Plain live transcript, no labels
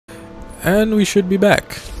And we should be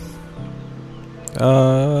back.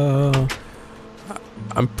 I'm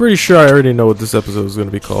pretty sure I already know what this episode is going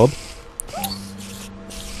to be called.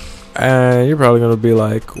 And you're probably going to be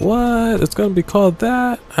like, what? It's going to be called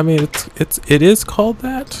that? I mean, it is called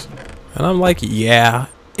that? And I'm like, yeah,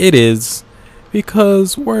 it is.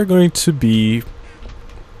 Because we're going to be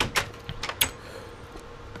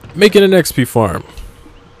making an XP farm.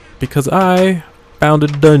 Because I found a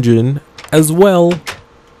dungeon as well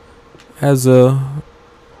as a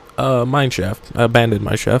mine shaft, abandoned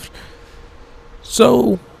mine shaft.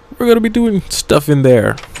 So we're gonna be doing stuff in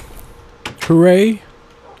there. Hooray!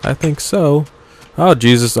 I think so. Oh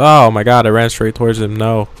Jesus! Oh my God! I ran straight towards him.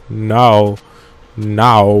 No! No!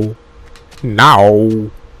 No!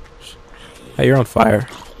 No! Hey, you're on fire.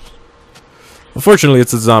 Unfortunately,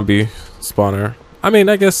 it's a zombie spawner. I mean,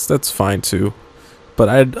 I guess that's fine too. But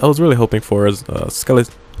I was really hoping for a skelly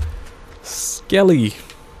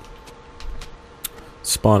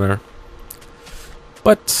spawner,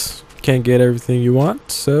 but can't get everything you want,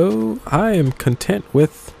 so I am content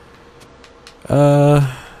with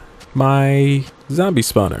my zombie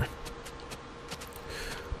spawner.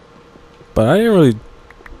 But I didn't really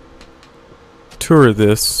tour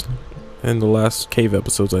this in the last cave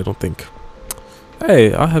episodes, I don't think.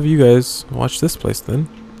 Hey, I'll have you guys watch this place then.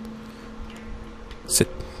 Sit,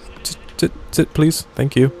 please.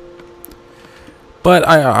 Thank you. But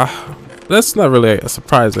that's not really a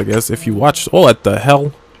surprise, I guess, if you watch. Oh, what the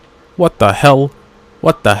hell? What the hell?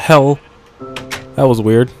 What the hell? That was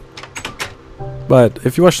weird. But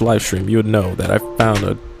if you watch the live stream, you would know that I found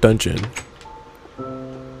a dungeon.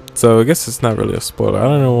 So I guess it's not really a spoiler. I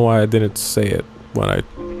don't know why I didn't say it when I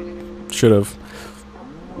should have.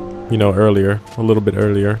 You know, earlier, a little bit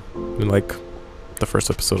earlier, in like the first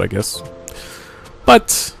episode, I guess.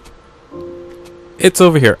 But it's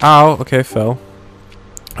over here. Ow! Okay, I fell.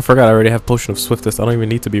 I forgot I already have Potion of Swiftness. I don't even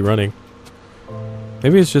need to be running.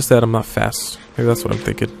 Maybe it's just that I'm not fast. Maybe that's what I'm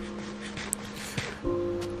thinking.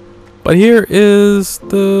 But here is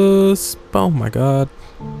the... Oh my God.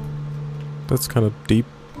 That's kind of deep.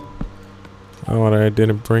 Oh, and I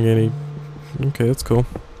didn't bring any... Okay, that's cool.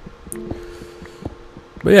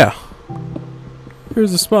 But yeah.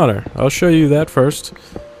 Here's the spawner. I'll show you that first.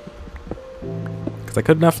 Because I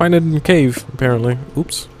could not find it in the cave, apparently.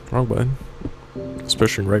 Oops. Wrong button.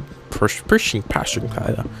 Pushing right, pushing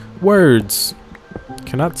words.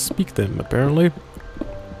 Cannot speak them, apparently.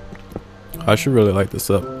 I should really light this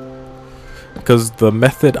up. Because the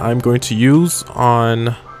method I'm going to use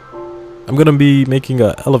on... I'm going to be making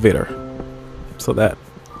an elevator. So that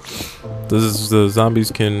the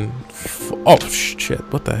zombies can... Oh, shit.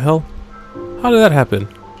 What the hell? How did that happen?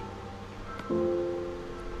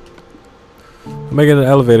 I'm making an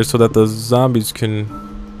elevator so that the zombies can...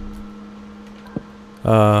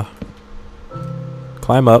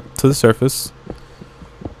 climb up to the surface,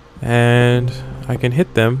 and I can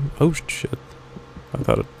hit them. Oh shit! I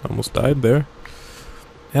thought it almost died there.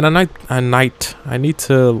 And I need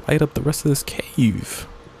to light up the rest of this cave.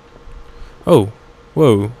 Oh,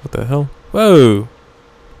 whoa! What the hell? Whoa!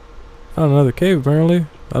 Found another cave apparently.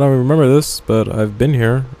 I don't remember this, but I've been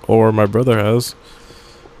here, or my brother has.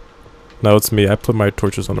 No, it's me. I put my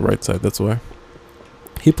torches on the right side. That's why.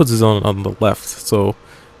 He puts his own on the left, so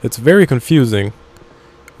it's very confusing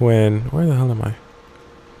when... Where the hell am I?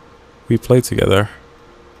 We play together.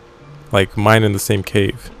 Like, mine in the same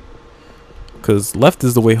cave. Because left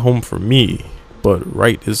is the way home for me, but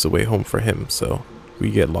right is the way home for him, so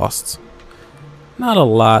we get lost. Not a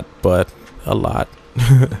lot, but a lot.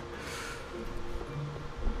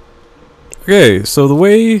 Okay, so the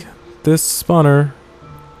way this spawner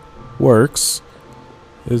works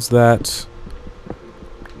is that...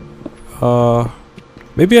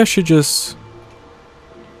 maybe I should just...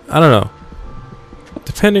 I don't know.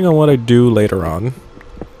 Depending on what I do later on.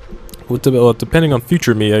 Well, depending on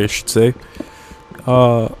future me, I should say.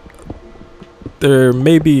 There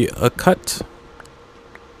may be a cut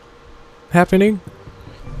happening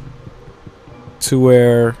to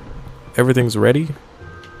where everything's ready.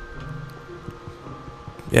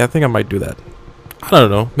 Yeah, I think I might do that. I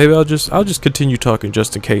don't know. Maybe I'll just continue talking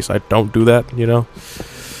just in case I don't do that, you know?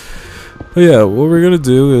 But yeah, what we're gonna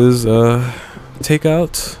do is take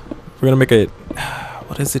out. We're gonna make a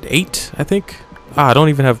what is it? 8, I think. I don't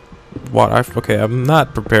even have water. Okay, I'm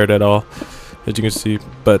not prepared at all, as you can see.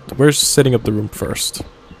 But we're setting up the room first,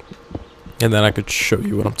 and then I could show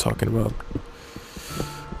you what I'm talking about.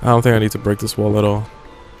 I don't think I need to break this wall at all.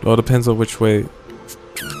 Well, it depends on which way.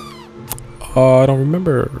 Oh, I don't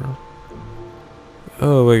remember.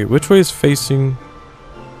 Oh wait, which way is facing?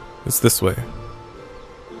 It's this way.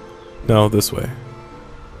 No, this way.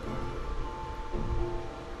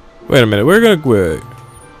 Wait a minute. We're gonna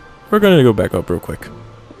go back up real quick.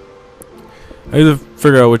 I need to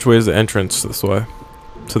figure out which way is the entrance this way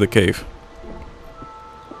to the cave.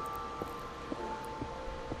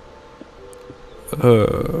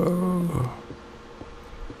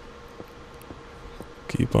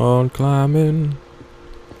 Keep on climbing.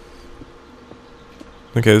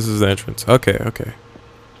 Okay, this is the entrance. Okay, okay.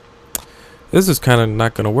 This is kind of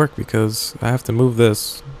not gonna work because I have to move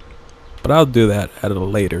this, but I'll do that at a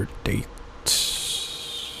later date.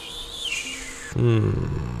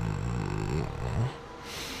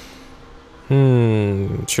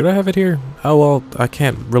 Should I have it here? Oh well, I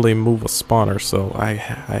can't really move a spawner, so I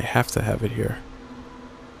have to have it here.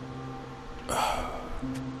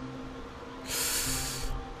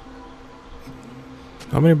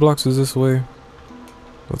 How many blocks is this way?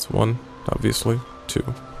 That's 1, obviously. 2.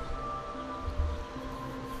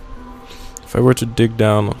 If I were to dig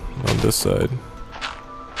down on this side,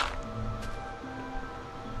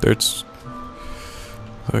 there's...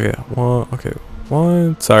 Oh yeah, 1, okay.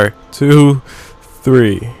 1, sorry, 2,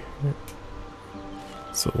 3.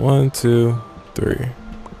 So 1, 2, 3.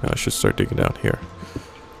 Now I should start digging down here.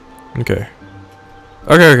 Okay.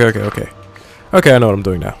 Okay, I know what I'm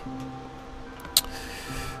doing now.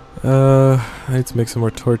 I need to make some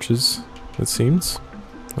more torches, it seems.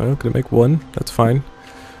 I'm gonna make 1, that's fine.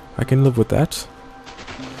 I can live with that.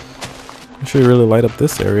 I should really light up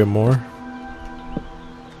this area more,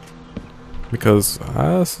 because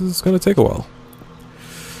this is gonna take a while.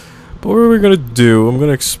 But what we're gonna do, I'm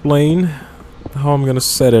gonna explain how I'm gonna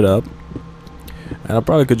set it up. And I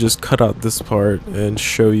probably could just cut out this part and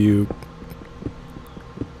show you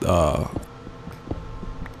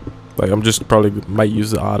like I'm just probably might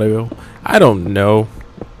use the audio. I don't know.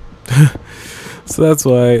 So that's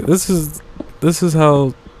why this is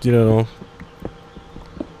how, you know,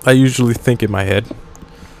 I usually think in my head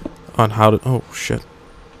on how to... Oh shit.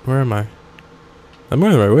 Where am I? I'm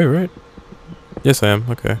going the right way, right? Yes I am,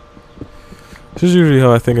 okay. This is usually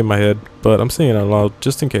how I think in my head, but I'm saying it out loud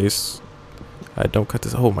just in case I don't cut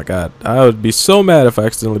this. Oh my god. I would be so mad if I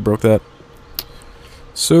accidentally broke that.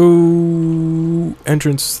 So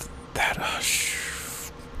entrance that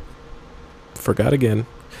forgot again.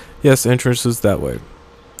 Yes, entrance is that way.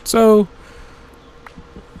 So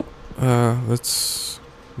let's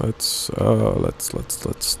Lex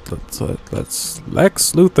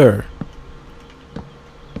Luthor.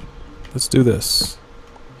 Let's do this.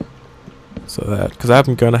 So that, because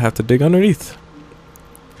I'm gonna have to dig underneath.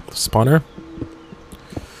 Spawner.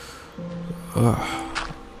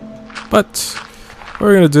 But what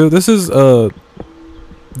we're gonna do, this is a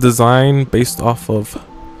design based off of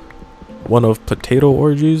one of Potato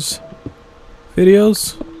Orgy's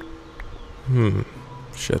videos.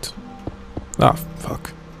 Shit. Ah,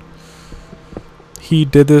 fuck. He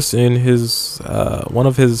did this in his one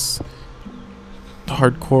of his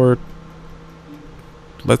hardcore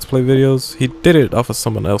Let's Play videos. He did it off of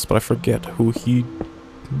someone else, but I forget who he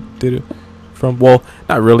did it from. Well,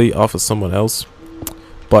 not really off of someone else,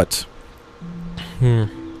 but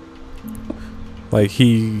like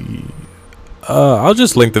he I'll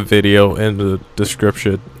just link the video in the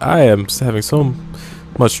description. I am having so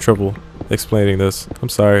much trouble explaining this. I'm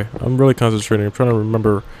sorry. I'm really concentrating. I'm trying to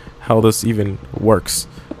remember how this even works.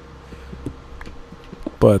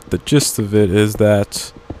 But the gist of it is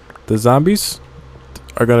that the zombies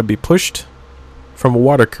are going to be pushed from a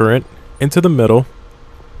water current into the middle,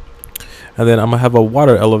 and then I'm going to have a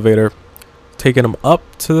water elevator taking them up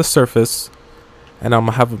to the surface, and I'm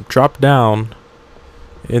going to have them drop down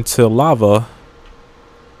into lava,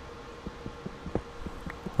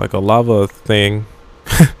 like a lava thing.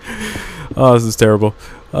 Oh, this is terrible.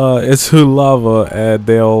 Into lava, and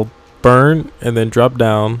they'll burn and then drop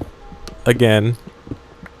down again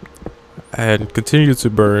and continue to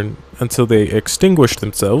burn until they extinguish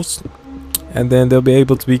themselves, and then they'll be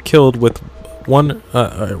able to be killed with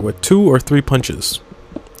with 2 or 3 punches.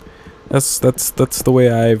 That's the way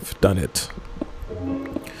I've done it.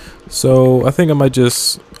 So I think I might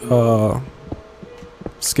just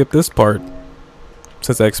skip this part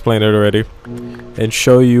since I explained it already and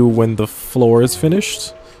show you when the floor is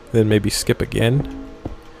finished, then maybe skip again.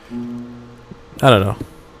 I don't know.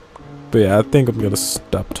 But yeah, I think I'm gonna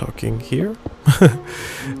stop talking here.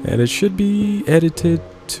 And it should be edited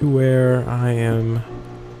to where I am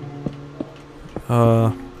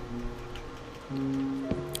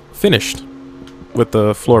finished with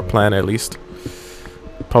the floor plan, at least.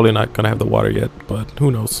 Probably not gonna have the water yet, but who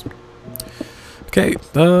knows. Okay,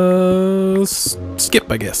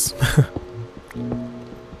 skip, I guess.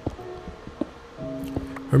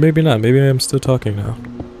 Or maybe not. Maybe I'm still talking now.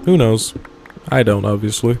 Who knows? I don't,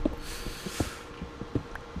 obviously.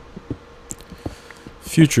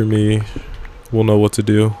 future me will know what to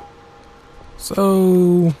do.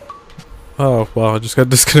 So, oh wow, I just got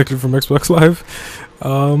disconnected from Xbox Live.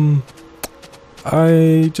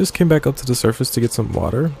 I just came back up to the surface to get some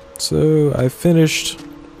water. So I finished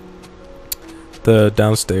the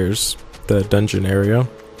downstairs, the dungeon area,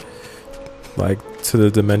 like to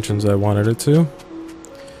the dimensions I wanted it to.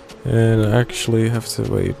 And I actually have to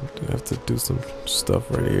wait. I have to do some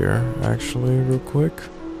stuff right here, actually, real quick.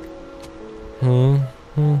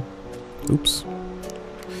 Oops.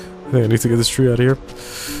 I think I need to get this tree out of here.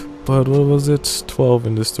 But what was it? 12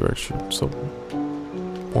 in this direction. So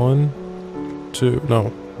 1, 2,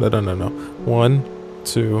 no. 1,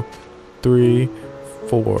 2, 3,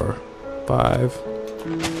 4, 5,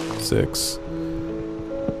 6,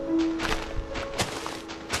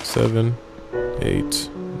 7, 8,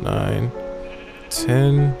 9,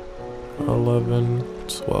 10, 11,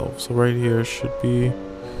 12. So right here should be...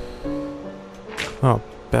 Oh,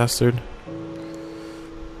 bastard.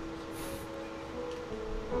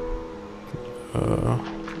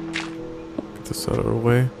 Get this out of the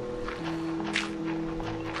way.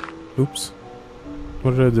 Oops.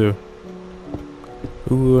 What did I do?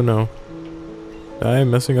 Ooh, no. I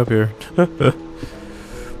am messing up here.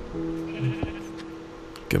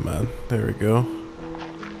 Come on. There we go.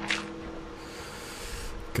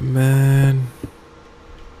 Come on.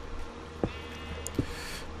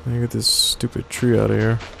 Let me get this stupid tree out of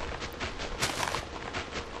here.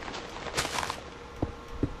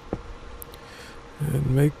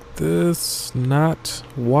 And make this not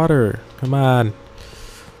water. Come on.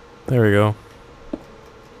 There we go.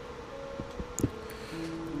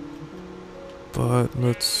 But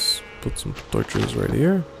let's put some torches right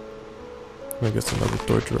here. I guess another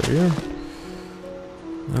torch right here.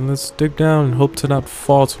 And let's dig down and hope to not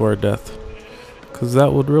fall to our death. Because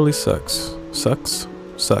that would really suck.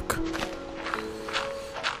 Suck.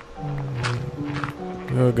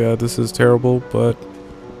 Oh god, this is terrible, but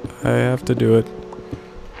I have to do it.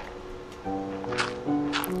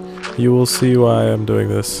 You will see why I'm doing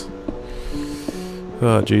this.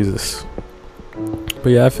 Oh, Jesus. But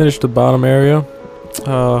yeah, I finished the bottom area.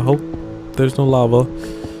 Hope there's no lava.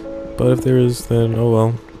 But if there is, then oh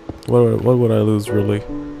well. What would I lose, really?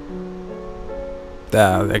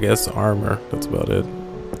 I guess armor. That's about it.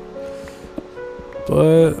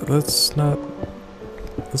 But let's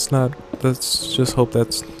just hope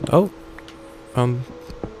that's... Oh! Found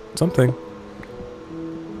something.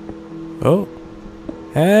 Oh!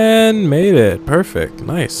 And made it! Perfect.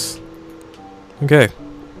 Nice. Okay.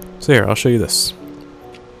 So here, I'll show you this.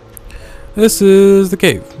 This is the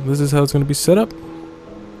cave. This is how it's going to be set up.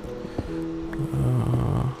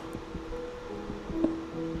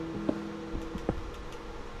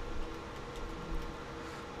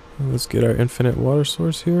 Let's get our infinite water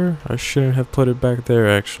source here. I shouldn't have put it back there,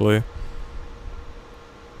 actually.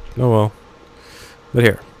 Oh well.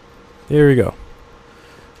 But here we go.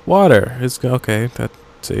 Water is okay.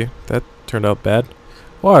 See, that turned out bad.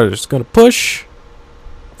 Water is gonna push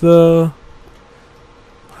the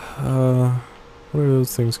what are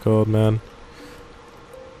those things called, man?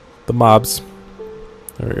 The mobs.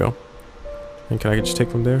 There we go. And can I just take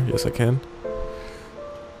from there? Yes, I can.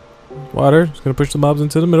 Water is gonna push the mobs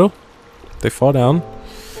into the middle. They fall down.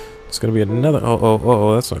 It's gonna be another.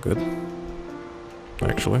 Oh, that's not good.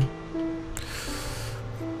 Actually,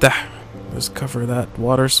 let's cover that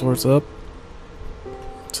water source up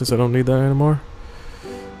since I don't need that anymore.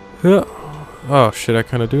 Yeah. Oh shit! I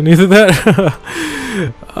kind of do need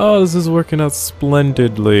that. Oh, this is working out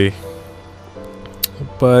splendidly.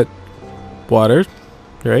 But water,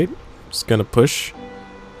 right? It's gonna push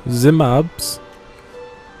the mobs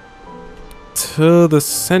to the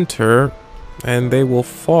center, and they will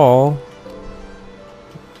fall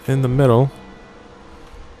in the middle.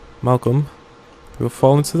 Malcolm, they will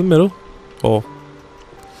fall into the middle. Oh.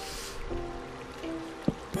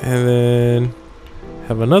 And then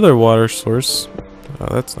have another water source. Oh,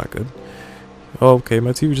 that's not good. Oh, okay,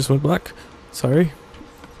 my TV just went black. Sorry.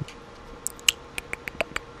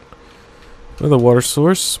 Another water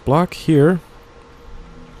source block here,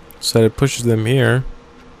 so that it pushes them here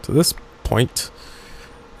to this point.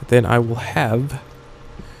 Then I will have...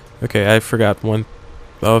 Okay, I forgot one...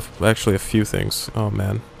 Oh, actually a few things. Oh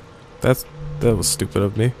man. That was stupid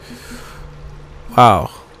of me. Wow.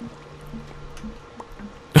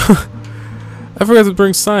 I forgot to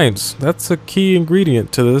bring signs. That's a key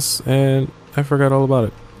ingredient to this, and I forgot all about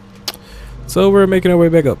it. So we're making our way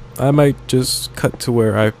back up. I might just cut to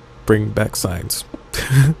where I bring back signs.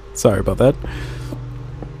 Sorry about that.